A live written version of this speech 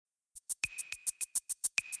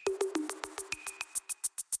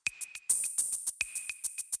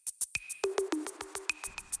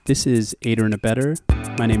This is Aider and Abettor.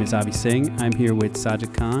 My name is Avi Singh. I'm here with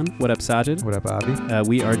Sajid Khan. What up, Sajid? What up, Avi?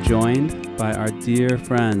 We are joined by our dear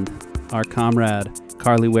friend, our comrade,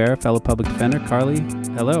 Carly Ware, fellow public defender. Carly,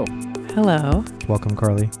 hello. Hello. Welcome,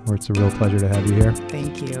 Carly. It's a real pleasure to have you here.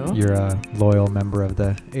 Thank you. You're a loyal member of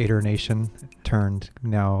the Aider Nation, turned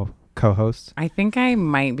now co-host. I think I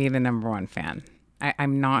might be the number one fan.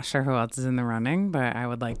 I'm not sure who else is in the running, but I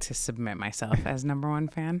would like to submit myself as number one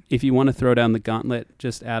fan. If you want to throw down the gauntlet,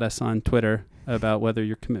 just add us on Twitter about whether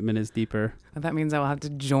your commitment is deeper. Well, that means I will have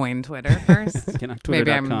to join Twitter first.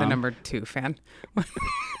 Maybe I'm the number 2 fan.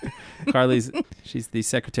 She's the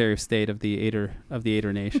Secretary of State of the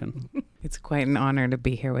Aider Nation. It's quite an honor to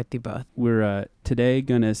be here with you both. We're today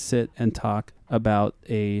going to sit and talk about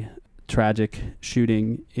a tragic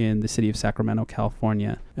shooting in the city of Sacramento,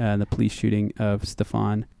 California, the police shooting of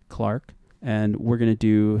Stephon Clark. And we're going to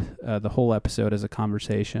do the whole episode as a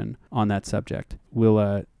conversation on that subject.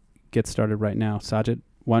 We'll get started right now. Sajid,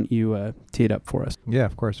 why don't you tee it up for us? Yeah,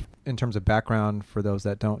 of course. In terms of background, for those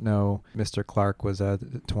that don't know, Mr. Clark was a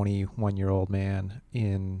 21-year-old man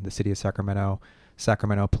in the city of Sacramento.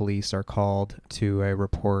 Sacramento police are called to a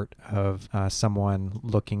report of someone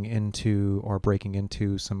looking into or breaking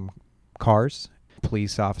into some cars.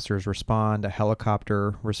 Police officers respond. A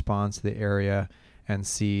helicopter responds to the area and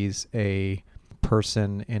sees a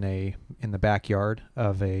person in the backyard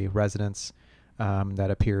of a residence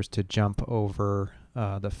that appears to jump over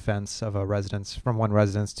the fence of a residence from one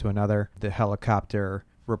residence to another. The helicopter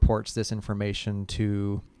reports this information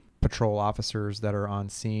to patrol officers that are on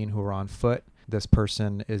scene who are on foot. This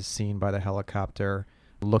person is seen by the helicopter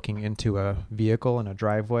looking into a vehicle in a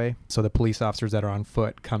driveway. So the police officers that are on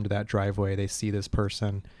foot come to that driveway. They see this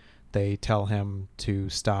person. They tell him to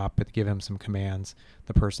stop and give him some commands.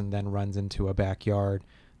 The person then runs into a backyard.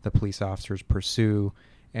 The police officers pursue,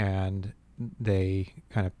 and they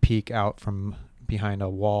kind of peek out from behind a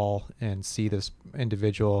wall and see this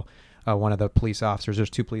individual. One of the police officers,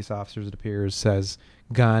 there's 2 police officers, it appears, says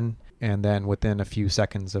gun. And then within a few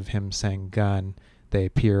seconds of him saying gun, they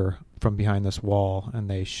peer from behind this wall and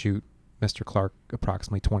they shoot Mr. Clark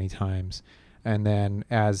approximately 20 times. And then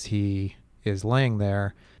as he is laying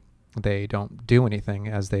there, they don't do anything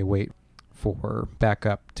as they wait for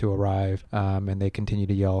backup to arrive, and they continue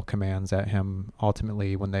to yell commands at him.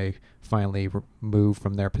 Ultimately, when they finally move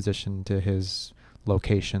from their position to his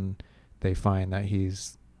location, they find that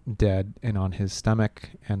he's dead and on his stomach,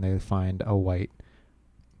 and they find a white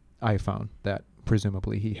iPhone that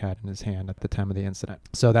presumably he had in his hand at the time of the incident.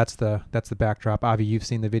 So that's the backdrop. Avi, you've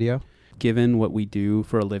seen the video? Given what we do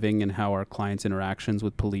for a living and how our clients' interactions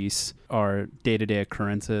with police are day-to-day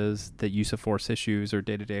occurrences, the use of force issues are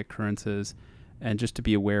day-to-day occurrences, and just to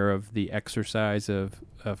be aware of the exercise of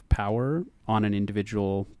power on an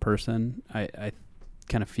individual person, I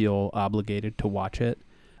kind of feel obligated to watch it.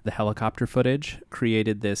 The helicopter footage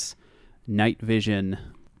created this night vision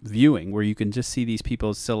viewing where you can just see these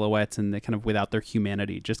people's silhouettes and they kind of without their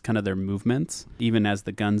humanity, just kind of their movements, even as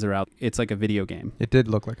the guns are out. It's like a video game. It did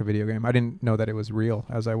look like a video game. I didn't know that it was real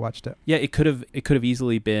as I watched it. Yeah, it could have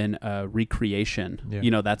easily been a recreation.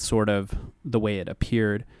 Yeah. That's sort of the way it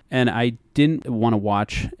appeared. And I didn't want to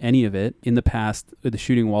watch any of it. In the past, with the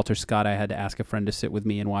shooting Walter Scott, I had to ask a friend to sit with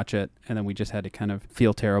me and watch it, and then we just had to kind of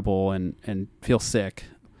feel terrible and feel sick.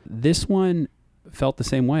 This one felt the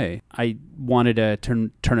same way. I wanted to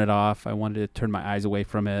turn it off. I wanted to turn my eyes away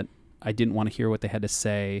from it. I didn't want to hear what they had to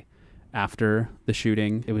say after the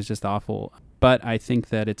shooting. It was just awful. But I think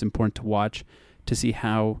that it's important to watch to see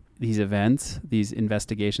how these events, these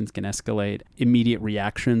investigations can escalate. Immediate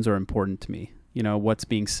reactions are important to me. What's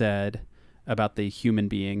being said about the human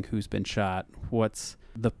being who's been shot, what's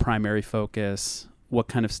the primary focus, what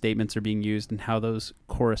kind of statements are being used, and how those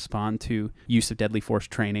correspond to use of deadly force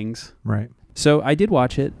trainings. Right. So I did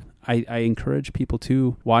watch it. I encourage people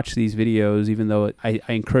to watch these videos, even though I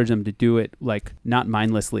encourage them to do it not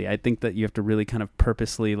mindlessly. I think that you have to really kind of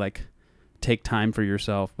purposely take time for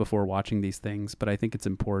yourself before watching these things. But I think it's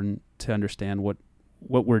important to understand what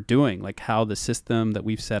we're doing, how the system that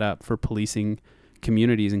we've set up for policing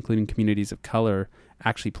communities, including communities of color,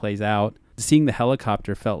 actually plays out. Seeing the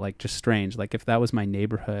helicopter felt just strange. If that was my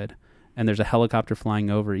neighborhood and there's a helicopter flying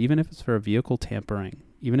over, even if it's for a vehicle tampering,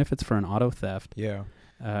 even if it's for an auto theft, yeah,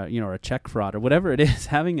 or a check fraud or whatever it is,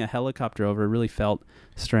 having a helicopter over really felt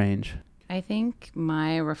strange. I think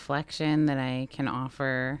my reflection that I can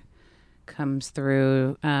offer comes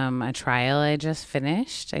through a trial I just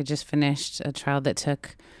finished. I just finished a trial that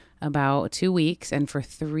took about 2 weeks, and for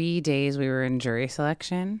 3 days we were in jury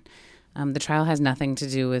selection. The trial has nothing to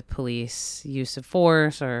do with police use of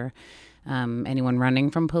force or anyone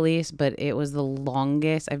running from police, but it was the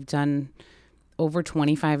longest. I've done over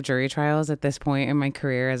 25 jury trials at this point in my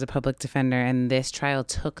career as a public defender, and this trial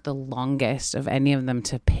took the longest of any of them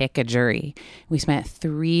to pick a jury. We spent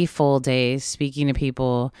 3 full days speaking to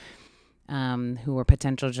people who were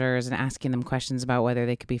potential jurors and asking them questions about whether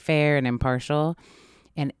they could be fair and impartial.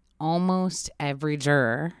 And almost every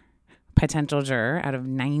potential juror out of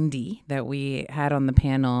 90 that we had on the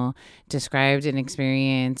panel described an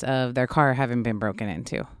experience of their car having been broken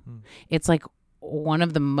into. It's like one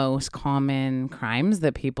of the most common crimes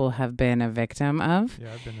that people have been a victim of.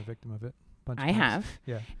 Yeah, I've been a victim of it. I have.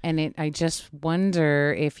 Yeah. And I just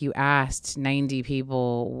wonder if you asked 90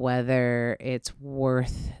 people whether it's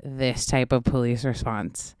worth this type of police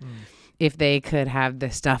response. If they could have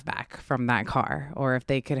the stuff back from that car, or if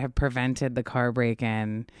they could have prevented the car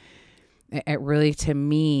break-in. It really, to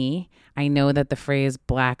me, I know that the phrase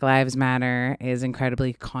Black Lives Matter is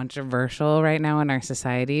incredibly controversial right now in our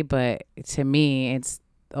society, but to me, it's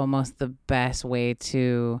almost the best way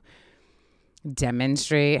to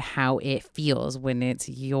demonstrate how it feels when it's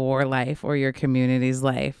your life or your community's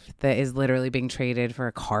life that is literally being traded for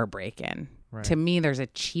a car break-in. Right. To me, there's a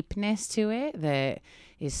cheapness to it that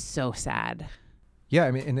is so sad. Yeah,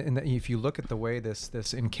 I mean, and if you look at the way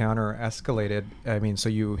this encounter escalated, I mean, so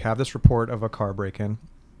you have this report of a car break-in.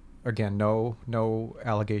 Again, no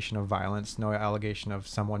allegation of violence, no allegation of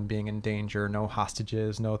someone being in danger, no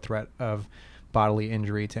hostages, no threat of bodily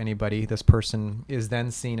injury to anybody. This person is then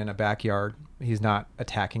seen in a backyard. He's not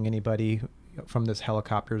attacking anybody from this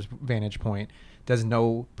helicopter's vantage point. There's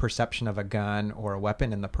no perception of a gun or a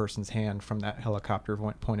weapon in the person's hand from that helicopter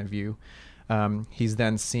point of view. He's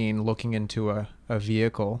then seen looking into a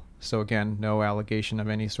vehicle. So again, no allegation of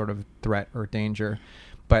any sort of threat or danger.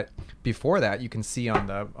 But before that, you can see on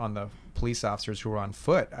the police officers who are on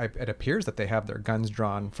foot, it appears that they have their guns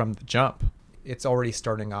drawn from the jump. It's already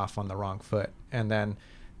starting off on the wrong foot. And then,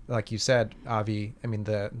 like you said, Avi, I mean,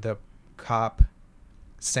 the cop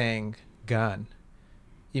saying gun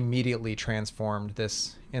immediately transformed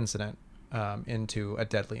this incident into a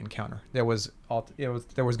deadly encounter. There was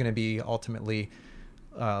going to be ultimately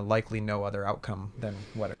likely no other outcome than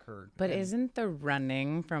what occurred. But isn't the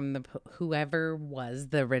running from whoever was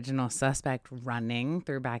the original suspect running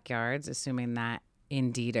through backyards, assuming that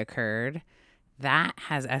indeed occurred, that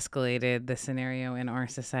has escalated the scenario in our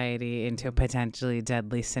society into a potentially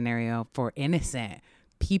deadly scenario for innocent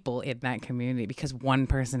people in that community because one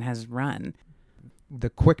person has run. The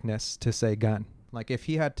quickness to say gun. Like if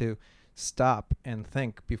he had to stop and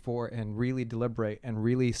think before and really deliberate and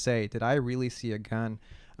really say, did I really see a gun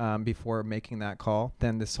before making that call,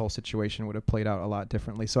 then this whole situation would have played out a lot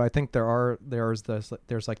differently. So I think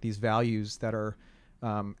there's like these values that are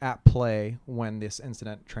at play when this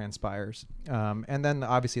incident transpires. And then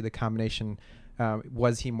obviously the combination,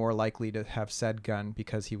 was he more likely to have said gun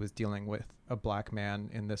because he was dealing with a black man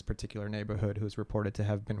in this particular neighborhood who's reported to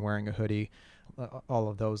have been wearing a hoodie? All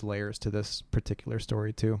of those layers to this particular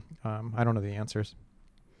story too. I don't know the answers.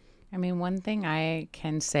 I mean, one thing I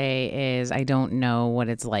can say is I don't know what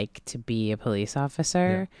it's like to be a police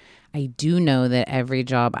officer. Yeah. I do know that every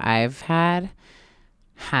job I've had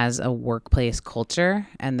has a workplace culture,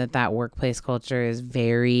 and that workplace culture is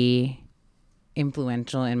very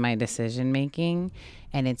influential in my decision making.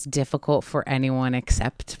 And it's difficult for anyone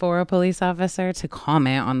except for a police officer to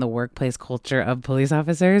comment on the workplace culture of police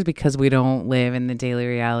officers because we don't live in the daily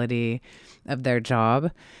reality of their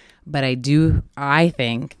job. But I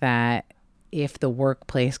think that if the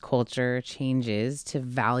workplace culture changes to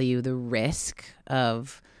value the risk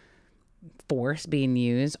of force being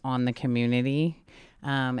used on the community,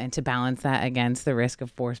 and to balance that against the risk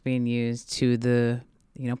of force being used to the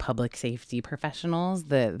public safety professionals,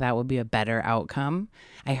 that would be a better outcome.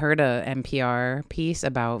 I heard a NPR piece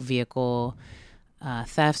about vehicle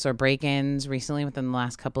thefts or break-ins recently within the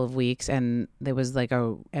last couple of weeks, and there was like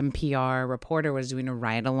a NPR reporter was doing a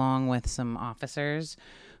ride-along with some officers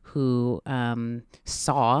who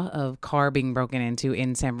saw a car being broken into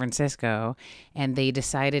in San Francisco, and they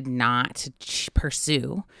decided not to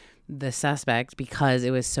pursue the suspect because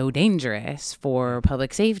it was so dangerous for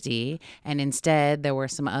public safety. And instead, there were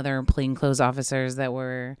some other plainclothes officers that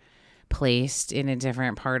were placed in a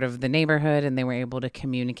different part of the neighborhood, and they were able to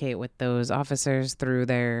communicate with those officers through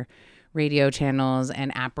their radio channels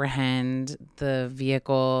and apprehend the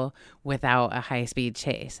vehicle without a high-speed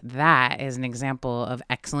chase. That is an example of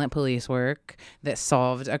excellent police work that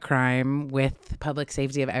solved a crime with public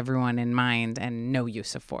safety of everyone in mind and no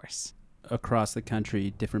use of force. Across the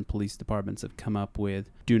country, different police departments have come up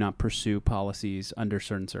with do not pursue policies under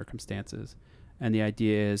certain circumstances. And the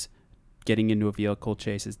idea is getting into a vehicle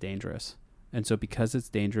chase is dangerous. And so because it's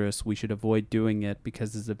dangerous, we should avoid doing it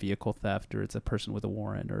because it's a vehicle theft or it's a person with a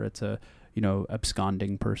warrant or it's a,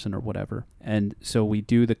 absconding person or whatever. And so we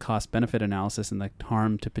do the cost benefit analysis, and the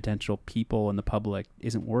harm to potential people and the public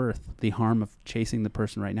isn't worth the harm of chasing the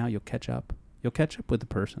person right now. You'll catch up. You'll catch up with the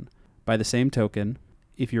person. By the same token,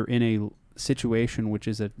 if you're in a situation which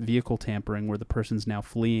is a vehicle tampering where the person's now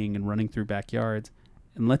fleeing and running through backyards,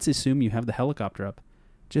 and let's assume you have the helicopter up,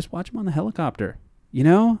 just watch them on the helicopter.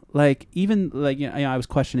 I was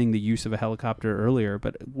questioning the use of a helicopter earlier,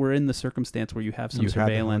 but we're in the circumstance where you have some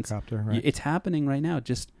surveillance. Right. It's happening right now.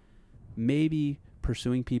 Just maybe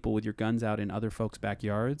pursuing people with your guns out in other folks'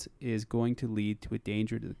 backyards is going to lead to a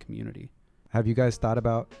danger to the community. Have you guys thought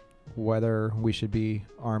about whether we should be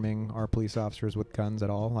arming our police officers with guns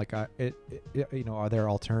at all? Like, are there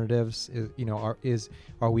alternatives?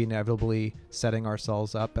 Are we inevitably setting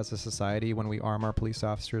ourselves up as a society when we arm our police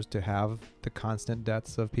officers to have the constant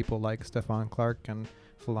deaths of people like Stephon Clark and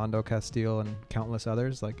Philando Castile and countless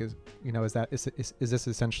others? Like, is this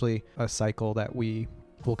essentially a cycle that we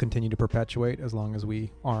will continue to perpetuate as long as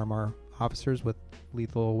we arm our officers with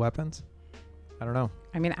lethal weapons? I don't know.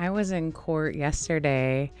 I mean, I was in court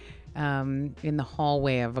yesterday in the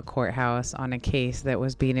hallway of a courthouse on a case that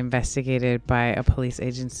was being investigated by a police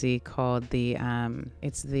agency called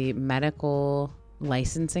it's the Medical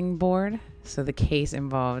Licensing Board. So the case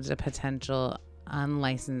involved a potential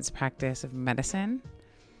unlicensed practice of medicine.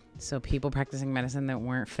 So people practicing medicine that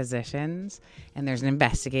weren't physicians. And there's an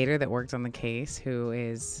investigator that worked on the case who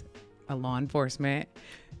is a law enforcement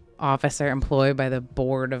officer employed by the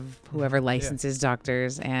board of whoever licenses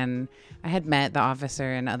doctors. And I had met the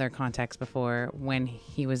officer in other contexts before. When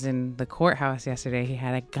he was in the courthouse yesterday, he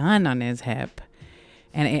had a gun on his hip,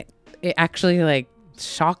 and it actually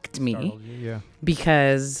shocked me.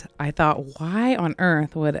 Because I thought, why on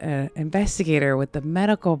earth would an investigator with the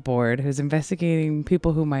medical board who's investigating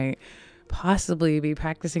people who might possibly be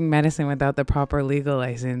practicing medicine without the proper legal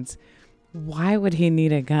license, why would he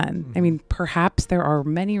need a gun? Mm-hmm. I mean, perhaps there are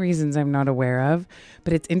many reasons I'm not aware of,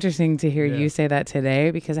 but it's interesting to hear you say that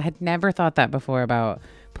today, because I had never thought that before about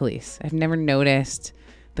police. I've never noticed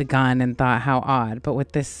the gun and thought how odd. But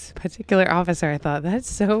with this particular officer, I thought that's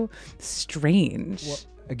so strange. Well,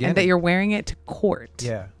 again, and that you're wearing it to court.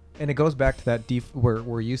 Yeah. And it goes back to that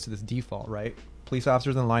we're used to this default, right? Police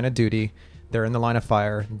officers in the line of duty. They're in the line of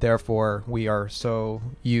fire. Therefore, we are so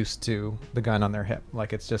used to the gun on their hip.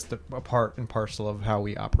 Like, it's just a part and parcel of how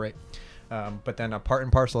we operate. But then a part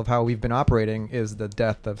and parcel of how we've been operating is the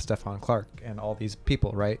death of Stephon Clark and all these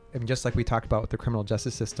people, right? And just like we talked about with the criminal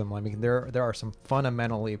justice system, I mean, there are some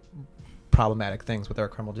fundamentally problematic things with our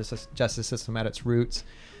criminal justice system at its roots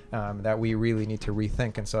that we really need to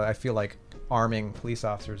rethink. And so I feel like arming police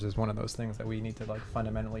officers is one of those things that we need to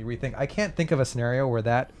fundamentally rethink. I can't think of a scenario where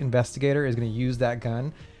that investigator is going to use that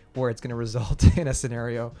gun where it's going to result in a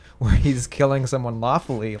scenario where he's killing someone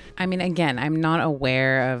lawfully. I mean, again, I'm not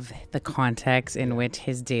aware of the context in which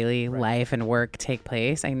his daily life and work take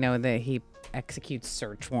place. I know that he executes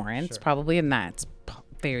search warrants probably, and that's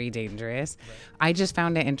very dangerous. I just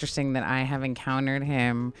found it interesting that I have encountered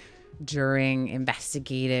him during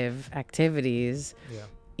investigative activities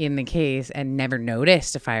in the case and never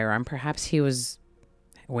noticed a firearm. Perhaps he was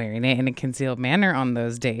wearing it in a concealed manner on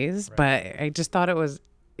those days, but I just thought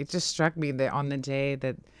it just struck me that on the day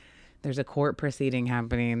that there's a court proceeding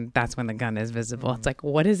happening, that's when the gun is visible. Mm-hmm. It's like,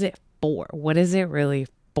 what is it for? What is it really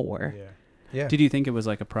for? Yeah. Did you think it was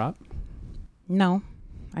like a prop? No.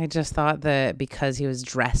 I just thought that because he was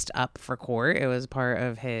dressed up for court, it was part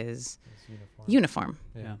of his uniform.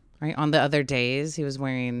 Yeah. Right? On the other days, he was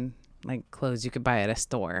wearing clothes you could buy at a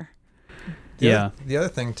store. The other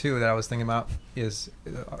thing too that I was thinking about is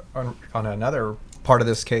on another part of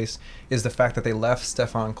this case is the fact that they left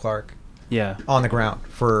Stephon Clark on the ground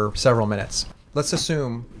for several minutes. Let's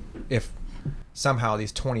assume if somehow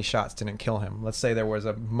these 20 shots didn't kill him. Let's say there was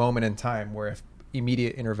a moment in time where if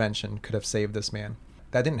immediate intervention could have saved this man.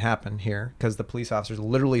 That didn't happen here because the police officers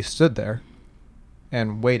literally stood there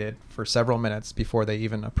and waited for several minutes before they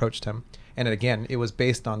even approached him. And again, it was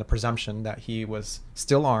based on the presumption that he was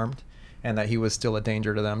still armed and that he was still a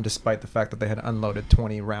danger to them, despite the fact that they had unloaded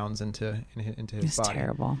 20 rounds into his body. It's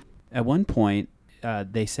terrible. At one point,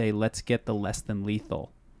 they say, let's get the less than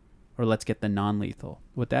lethal, or let's get the non-lethal.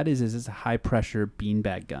 What that is it's a high-pressure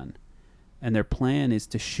beanbag gun. And their plan is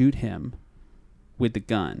to shoot him with the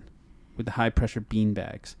gun, with the high-pressure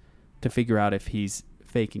beanbags, to figure out if he's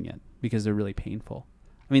faking it, because they're really painful.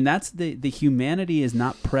 I mean, that's the humanity is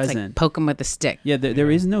not present. It's like poke him with a stick. Yeah,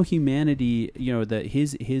 there is no humanity.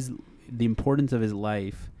 The importance of his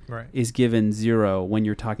life is given 0 when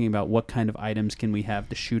you're talking about what kind of items can we have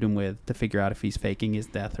to shoot him with to figure out if he's faking his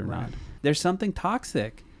death or not. There's something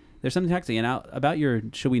toxic. And about your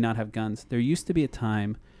should we not have guns, there used to be a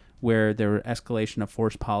time where there were escalation of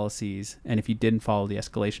force policies, and if you didn't follow the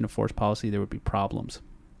escalation of force policy, there would be problems.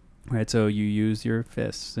 Right, so you use your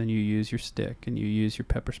fists, and you use your stick, and you use your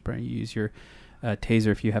pepper spray, and you use your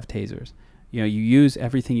taser if you have tasers. You use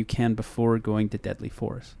everything you can before going to deadly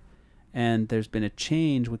force. And there's been a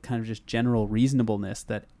change with kind of just general reasonableness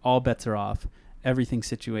that all bets are off, everything's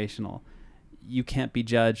situational. You can't be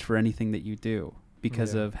judged for anything that you do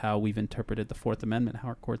because of how we've interpreted the Fourth Amendment, how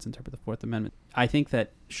our courts interpret the Fourth Amendment. I think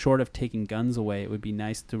that short of taking guns away, it would be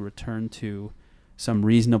nice to return to some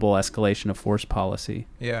reasonable escalation of force policy.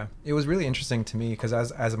 Yeah, it was really interesting to me because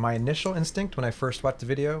as my initial instinct when I first watched the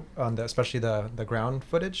video, on especially the ground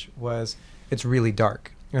footage, was it's really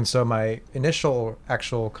dark. And so my initial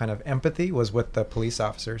actual kind of empathy was with the police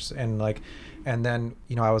officers, and then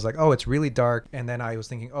I was like, oh, it's really dark. And then I was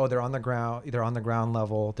thinking, oh, they're on the ground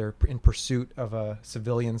level. They're in pursuit of a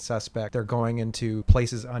civilian suspect. They're going into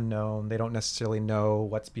places unknown. They don't necessarily know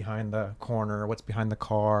what's behind the corner, what's behind the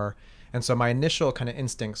car. And so my initial kind of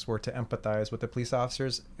instincts were to empathize with the police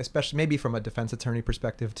officers, especially maybe from a defense attorney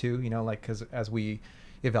perspective too, because as we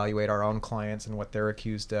evaluate our own clients and what they're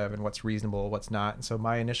accused of and what's reasonable, what's not. And so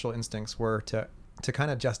my initial instincts were to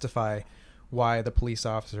kind of justify why the police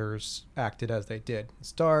officers acted as they did.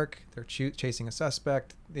 It's dark. They're chasing a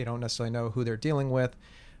suspect. They don't necessarily know who they're dealing with.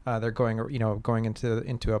 They're going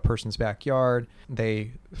into a person's backyard.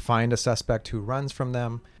 They find a suspect who runs from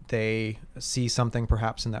them. They see something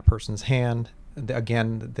perhaps in that person's hand.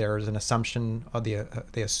 Again, there's an assumption of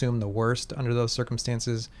they assume the worst under those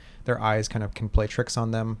circumstances. Their eyes kind of can play tricks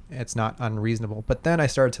on them. It's not unreasonable. But then I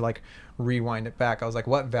started to rewind it back. I was like,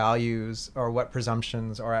 what values or what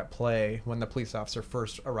presumptions are at play when the police officer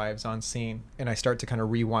first arrives on scene? And I start to kind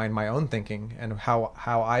of rewind my own thinking and how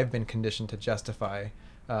I've been conditioned to justify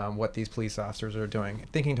what these police officers are doing.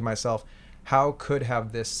 Thinking to myself, how could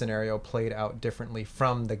have this scenario played out differently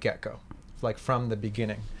from the get-go, from the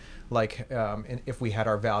beginning? If we had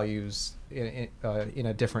our values in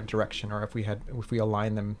a different direction, or if we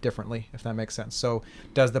align them differently, if that makes sense. So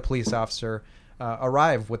does the police officer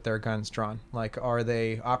arrive with their guns drawn? Are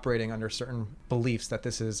they operating under certain beliefs that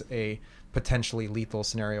this is a potentially lethal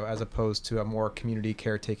scenario as opposed to a more community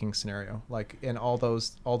caretaking scenario? In all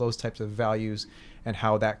those types of values, and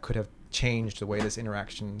how that could have changed the way this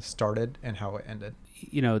interaction started and how it ended.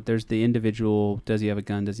 There's the individual, does he have a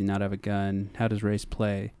gun, does he not have a gun, how does race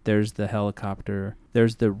play? There's the helicopter.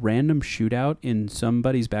 There's the random shootout in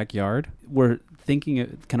somebody's backyard. We're thinking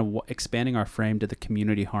of kind of expanding our frame to the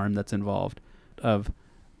community harm that's involved of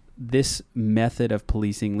this method of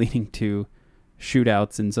policing leading to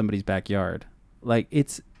shootouts in somebody's backyard.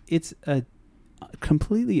 It's a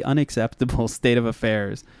completely unacceptable state of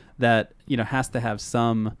affairs that has to have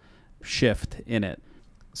some shift in it.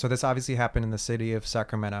 So this obviously happened in the city of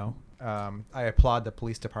Sacramento. I applaud the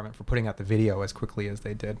police department for putting out the video as quickly as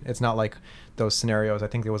they did. It's not like those scenarios. I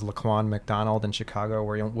think there was Laquan McDonald in Chicago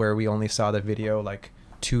where we only saw the video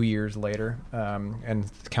 2 years later, and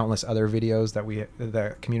countless other videos that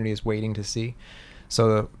the community is waiting to see.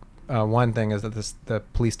 So one thing is that the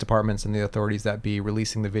police departments and the authorities that be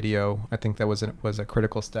releasing the video, I think that was a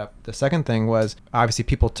critical step. The second thing was obviously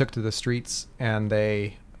people took to the streets and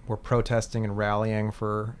they were protesting and rallying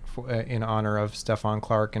for in honor of Stephon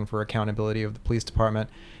Clark and for accountability of the police department.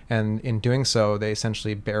 And in doing so, they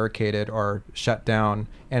essentially barricaded or shut down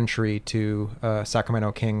entry to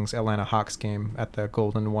Sacramento Kings Atlanta Hawks game at the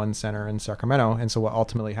Golden One Center in Sacramento. And so what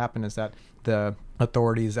ultimately happened is that the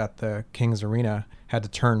authorities at the Kings Arena had to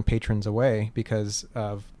turn patrons away because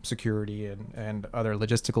of security and other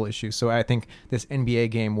logistical issues. So I think this NBA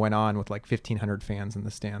game went on with 1,500 fans in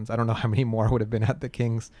the stands. I don't know how many more would have been at the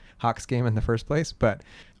Kings Hawks game in the first place, but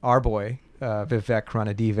our boy, Vivek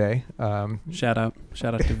Ranadive, shout out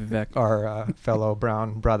to Vivek, our fellow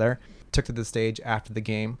Brown brother, took to the stage after the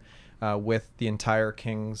game with the entire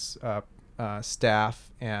Kings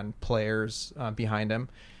staff and players behind him,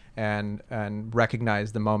 and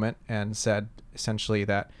recognized the moment and said essentially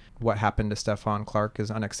that what happened to Stephon Clark is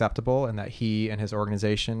unacceptable, and that he and his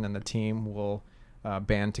organization and the team will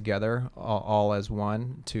band together all as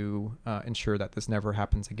one to ensure that this never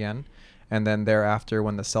happens again. And then thereafter,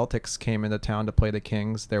 when the Celtics came into town to play the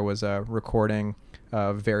Kings, there was a recording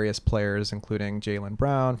of various players, including Jaylen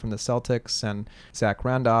Brown from the Celtics and Zach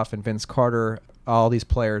Randolph and Vince Carter, all these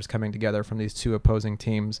players coming together from these two opposing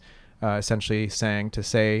teams, essentially saying to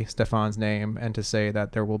say Stephon's name and to say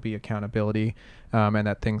that there will be accountability and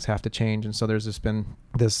that things have to change. And so there's just been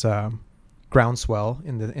this groundswell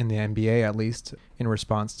in the NBA, at least, in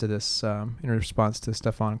response to this, in response to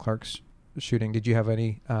Stephon Clark's shooting. Did you have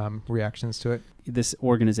any reactions to it? This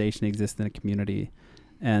organization exists in a community,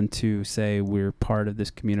 and to say we're part of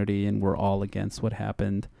this community and we're all against what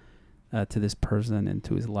happened to this person and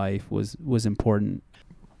to his life was important.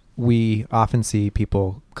 We often see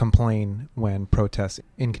people complain when protests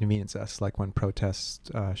inconvenience us, like when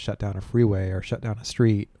protests shut down a freeway or shut down a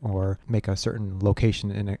street or make a certain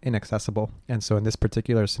location inaccessible. And so in this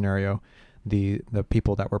particular scenario, the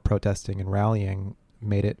people that were protesting and rallying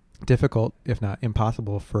made it difficult, if not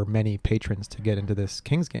impossible, for many patrons to get into this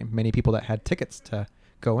Kings game. Many people that had tickets to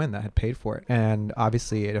go in, that had paid for it. And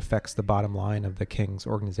obviously it affects the bottom line of the Kings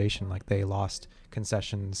organization. Like, they lost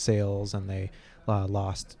concession sales and they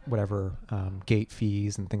lost whatever gate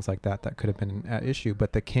fees and things like that could have been at issue.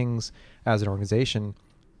 But the Kings as an organization,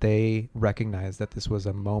 they recognized that this was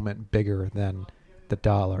a moment bigger than the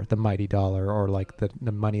dollar, the mighty dollar, or like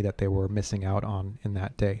the money that they were missing out on in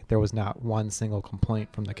that day. There was not one single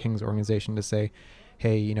complaint from the Kings organization to say,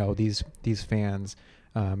 hey, you know, these fans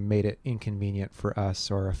made it inconvenient for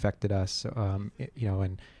us or affected us, you know,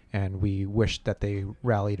 and we wish that they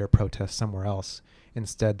rallied or protest somewhere else.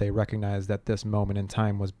 Instead, they recognized that this moment in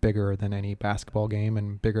time was bigger than any basketball game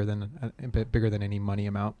and bigger than any money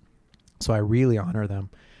amount. So I really honor them.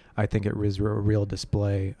 I think it was a real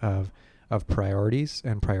display of priorities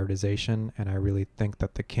and prioritization, and I really think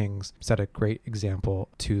that the Kings set a great example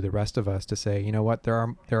to the rest of us to say, you know what,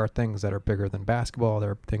 there are things that are bigger than basketball,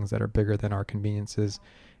 there are things that are bigger than our conveniences,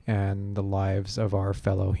 and the lives of our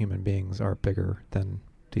fellow human beings are bigger than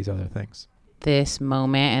these other things. This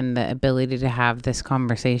moment and the ability to have this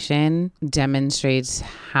conversation demonstrates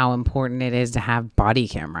how important it is to have body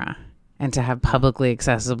camera and to have publicly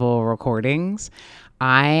accessible recordings.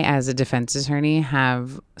 I, as a defense attorney,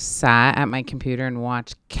 have sat at my computer and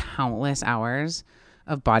watched countless hours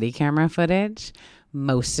of body camera footage.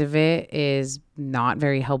 Most of it is not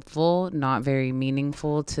very helpful, not very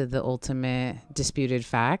meaningful to the ultimate disputed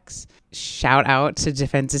facts. Shout out to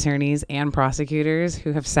defense attorneys and prosecutors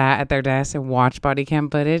who have sat at their desks and watched body cam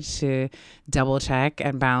footage to double check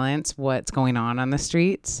and balance what's going on the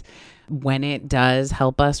streets. When it does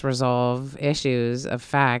help us resolve issues of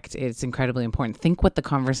fact, it's incredibly important. Think what the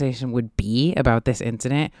conversation would be about this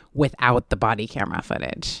incident without the body camera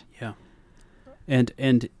footage. Yeah.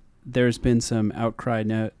 And there's been some outcry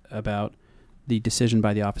about the decision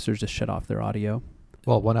by the officers to shut off their audio.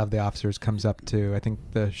 Well, one of the officers comes up to, I think,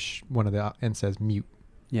 and says mute.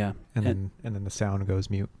 Yeah. And then the sound goes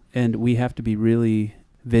mute. And we have to be really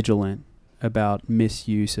vigilant about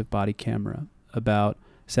misuse of body camera, about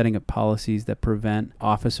setting up policies that prevent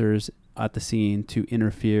officers at the scene to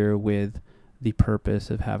interfere with the purpose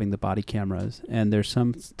of having the body cameras. And there's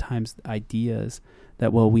sometimes ideas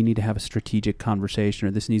that, well, we need to have a strategic conversation,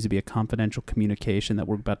 or this needs to be a confidential communication that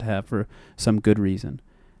we're about to have for some good reason.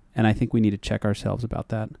 And I think we need to check ourselves about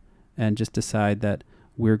that and just decide that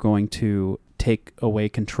we're going to take away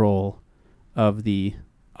control of the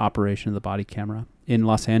operation of the body camera. In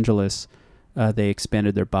Los Angeles, they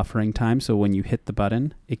expanded their buffering time, so when you hit the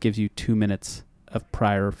button, it gives you 2 minutes of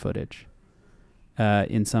prior footage.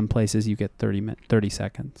 In some places, you get 30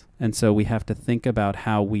 seconds. And so we have to think about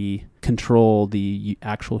how we control the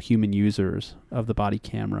actual human users of the body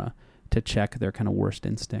camera to check their kind of worst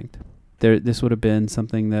instinct. This would have been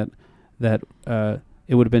something that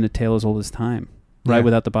it would have been a tale as old as time, right? Yeah.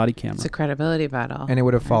 Without the body camera. It's a credibility battle. And it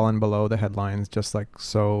would have fallen below the headlines, just like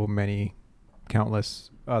so many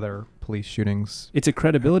countless other police shootings. It's a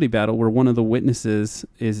credibility battle where one of the witnesses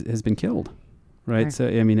has been killed. Right. So,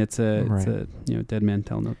 I mean, it's a dead man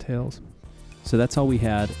tell no tales. So that's all we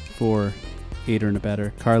had for Aider and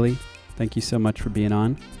Abettor. Carly, thank you so much for being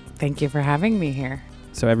on. Thank you for having me here.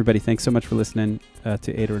 So everybody, thanks so much for listening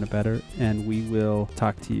to Aider and Abettor, and we will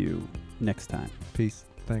talk to you next time. Peace.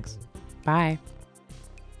 Thanks. Bye.